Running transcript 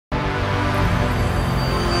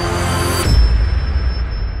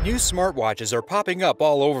New smartwatches are popping up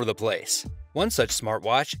all over the place. One such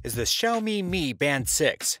smartwatch is the Xiaomi Mi Band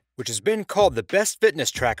 6, which has been called the best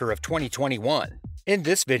fitness tracker of 2021. In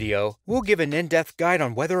this video, we'll give an in-depth guide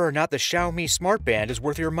on whether or not the Xiaomi Smart Band is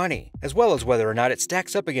worth your money, as well as whether or not it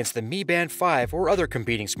stacks up against the Mi Band 5 or other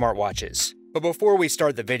competing smartwatches. But before we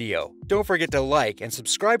start the video, don't forget to like and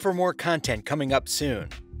subscribe for more content coming up soon.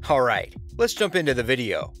 Alright, let's jump into the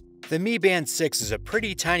video. The Mi Band 6 is a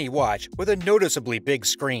pretty tiny watch with a noticeably big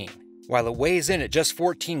screen. While it weighs in at just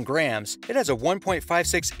 14 grams, it has a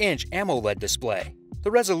 1.56-inch AMOLED display.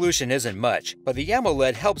 The resolution isn't much, but the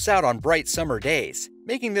AMOLED helps out on bright summer days,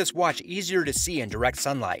 making this watch easier to see in direct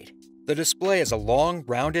sunlight. The display is a long,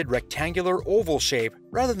 rounded, rectangular oval shape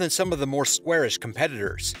rather than some of the more squarish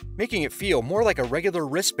competitors, making it feel more like a regular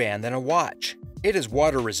wristband than a watch. It is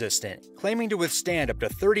water-resistant, claiming to withstand up to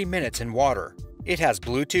 30 minutes in water. It has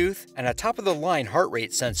Bluetooth and a top-of-the-line heart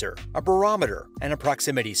rate sensor, a barometer, and a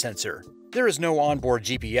proximity sensor. There is no onboard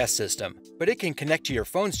GPS system, but it can connect to your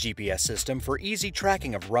phone's GPS system for easy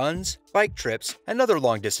tracking of runs, bike trips, and other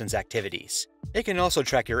long-distance activities. It can also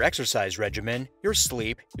track your exercise regimen, your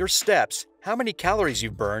sleep, your steps, how many calories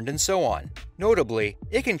you've burned, and so on. Notably,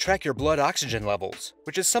 it can track your blood oxygen levels,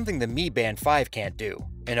 which is something the Mi Band 5 can't do.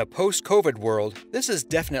 In a post-COVID world, this is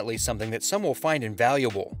definitely something that some will find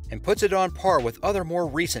invaluable, and puts it on par with other more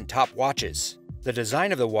recent top watches. The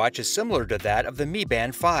design of the watch is similar to that of the Mi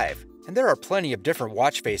Band 5, and there are plenty of different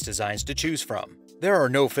watch face designs to choose from. There are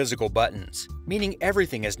no physical buttons, meaning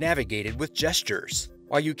everything is navigated with gestures.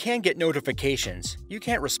 While you can get notifications, you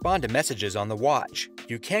can't respond to messages on the watch.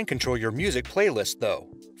 You can control your music playlist though.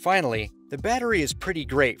 Finally, the battery is pretty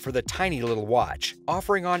great for the tiny little watch,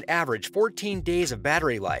 offering on average 14 days of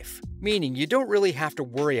battery life, meaning you don't really have to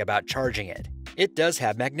worry about charging it. It does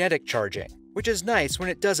have magnetic charging, which is nice when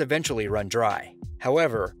it does eventually run dry.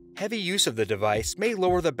 However, heavy use of the device may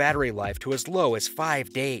lower the battery life to as low as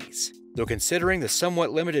 5 days. Though considering the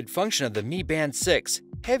somewhat limited function of the Mi Band 6,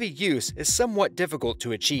 heavy use is somewhat difficult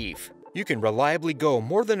to achieve. You can reliably go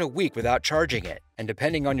more than a week without charging it, and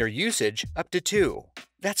depending on your usage, up to 2.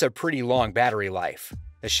 That's a pretty long battery life.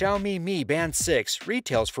 The Xiaomi Mi Band 6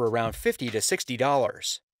 retails for around $50 to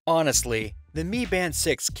 $60. Honestly, the Mi Band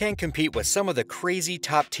 6 can compete with some of the crazy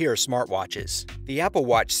top-tier smartwatches. The Apple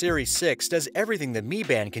Watch Series 6 does everything the Mi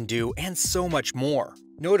Band can do and so much more.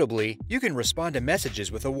 Notably, you can respond to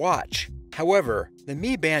messages with a watch. However, the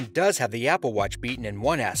Mi Band does have the Apple Watch beaten in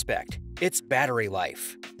one aspect: its battery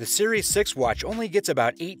life. The Series 6 watch only gets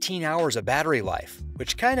about 18 hours of battery life,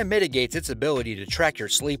 which kinda mitigates its ability to track your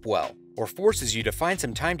sleep well, or forces you to find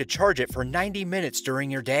some time to charge it for 90 minutes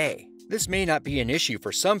during your day. This may not be an issue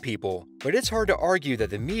for some people, but it's hard to argue that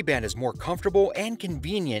the Mi Band is more comfortable and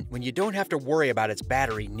convenient when you don't have to worry about its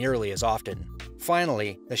battery nearly as often.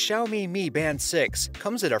 Finally, the Xiaomi Mi Band 6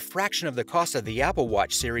 comes at a fraction of the cost of the Apple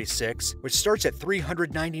Watch Series 6, which starts at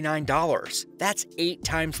 $399. That's 8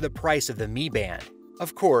 times the price of the Mi Band.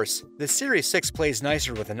 Of course, the Series 6 plays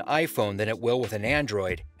nicer with an iPhone than it will with an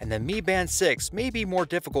Android, and the Mi Band 6 may be more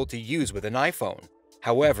difficult to use with an iPhone.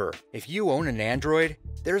 However, if you own an Android,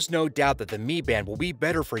 there's no doubt that the Mi Band will be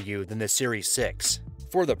better for you than the Series 6.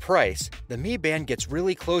 For the price, the Mi Band gets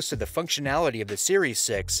really close to the functionality of the Series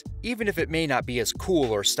 6, even if it may not be as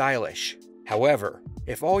cool or stylish. However,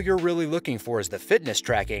 if all you're really looking for is the fitness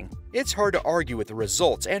tracking, it's hard to argue with the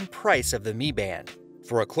results and price of the Mi Band.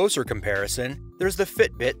 For a closer comparison, there's the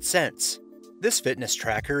Fitbit Sense. This fitness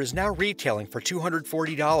tracker is now retailing for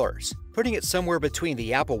 $240, putting it somewhere between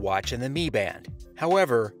the Apple Watch and the Mi Band.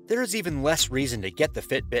 However, there is even less reason to get the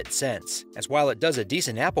Fitbit Sense, as while it does a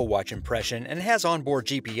decent Apple Watch impression and has onboard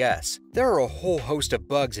GPS, there are a whole host of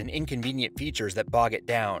bugs and inconvenient features that bog it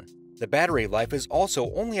down. The battery life is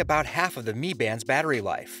also only about half of the Mi Band's battery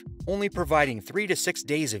life, only providing 3 to 6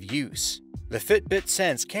 days of use. The Fitbit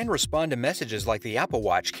Sense can respond to messages like the Apple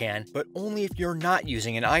Watch can, but only if you're not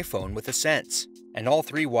using an iPhone with the Sense. And all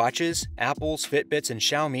 3 watches, Apple's, Fitbit's, and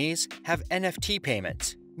Xiaomi's, have NFT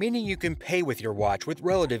payments, meaning you can pay with your watch with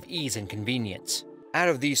relative ease and convenience. Out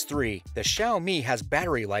of these 3, the Xiaomi has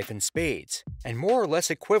battery life in spades, and more or less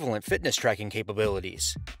equivalent fitness tracking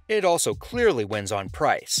capabilities. It also clearly wins on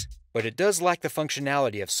price, but it does lack the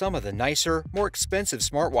functionality of some of the nicer, more expensive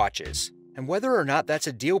smartwatches. And whether or not that's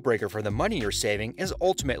a deal breaker for the money you're saving is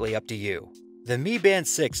ultimately up to you. The Mi Band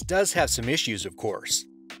 6 does have some issues, of course.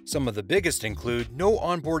 Some of the biggest include no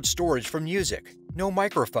onboard storage for music, no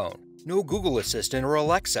microphone, no Google Assistant or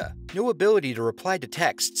Alexa, no ability to reply to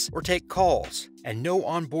texts or take calls, and no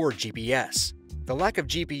onboard GPS. The lack of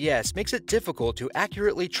GPS makes it difficult to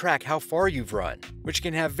accurately track how far you've run, which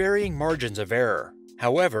can have varying margins of error.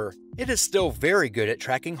 However, it is still very good at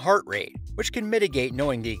tracking heart rate, which can mitigate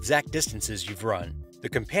knowing the exact distances you've run. The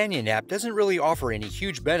companion app doesn't really offer any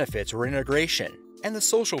huge benefits or integration, and the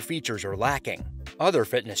social features are lacking. Other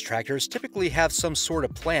fitness trackers typically have some sort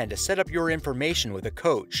of plan to set up your information with a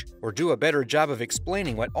coach, or do a better job of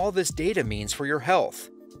explaining what all this data means for your health.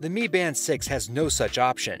 The Mi Band 6 has no such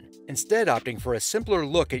option, instead opting for a simpler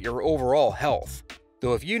look at your overall health.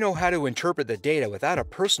 Though if you know how to interpret the data without a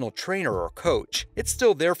personal trainer or coach, it's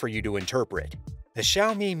still there for you to interpret. The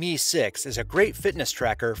Xiaomi Mi 6 is a great fitness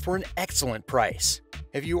tracker for an excellent price.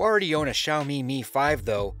 If you already own a Xiaomi Mi 5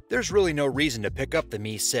 though, there's really no reason to pick up the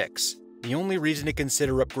Mi 6. The only reason to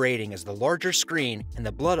consider upgrading is the larger screen and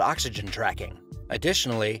the blood oxygen tracking.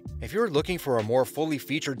 Additionally, if you're looking for a more fully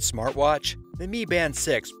featured smartwatch, the Mi Band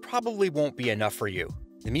 6 probably won't be enough for you.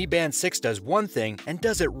 The Mi Band 6 does one thing and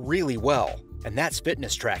does it really well, and that's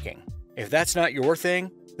fitness tracking. If that's not your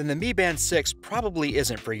thing, then the Mi Band 6 probably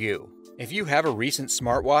isn't for you. If you have a recent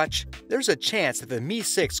smartwatch, there's a chance that the Mi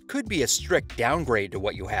 6 could be a strict downgrade to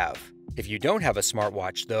what you have. If you don't have a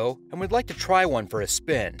smartwatch though, and would like to try one for a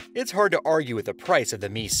spin, it's hard to argue with the price of the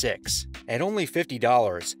Mi 6. At only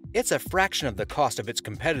 $50, it's a fraction of the cost of its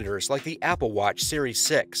competitors like the Apple Watch Series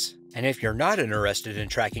 6. And if you're not interested in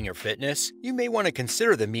tracking your fitness, you may want to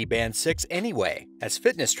consider the Mi Band 6 anyway, as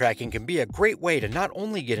fitness tracking can be a great way to not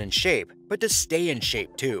only get in shape, but to stay in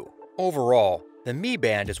shape too. Overall, the Mi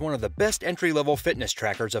Band is one of the best entry-level fitness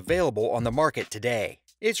trackers available on the market today.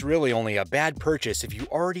 It's really only a bad purchase if you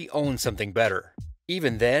already own something better.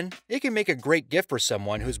 Even then, it can make a great gift for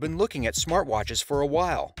someone who's been looking at smartwatches for a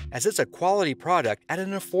while, as it's a quality product at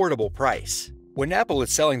an affordable price. When Apple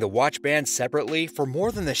is selling the watch band separately for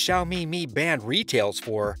more than the Xiaomi Mi Band retails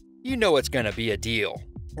for, you know it's gonna be a deal.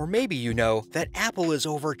 Or maybe you know that Apple is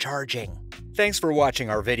overcharging. Thanks for watching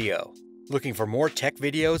our video. Looking for more tech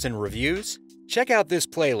videos and reviews? Check out this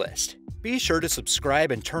playlist. Be sure to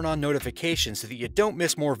subscribe and turn on notifications so that you don't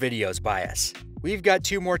miss more videos by us. We've got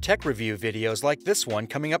 2 more tech review videos like this one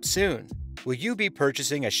coming up soon. Will you be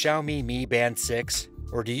purchasing a Xiaomi Mi Band 6?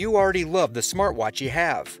 Or do you already love the smartwatch you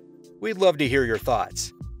have? We'd love to hear your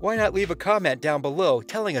thoughts. Why not leave a comment down below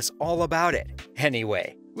telling us all about it?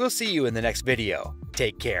 Anyway, we'll see you in the next video.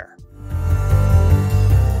 Take care.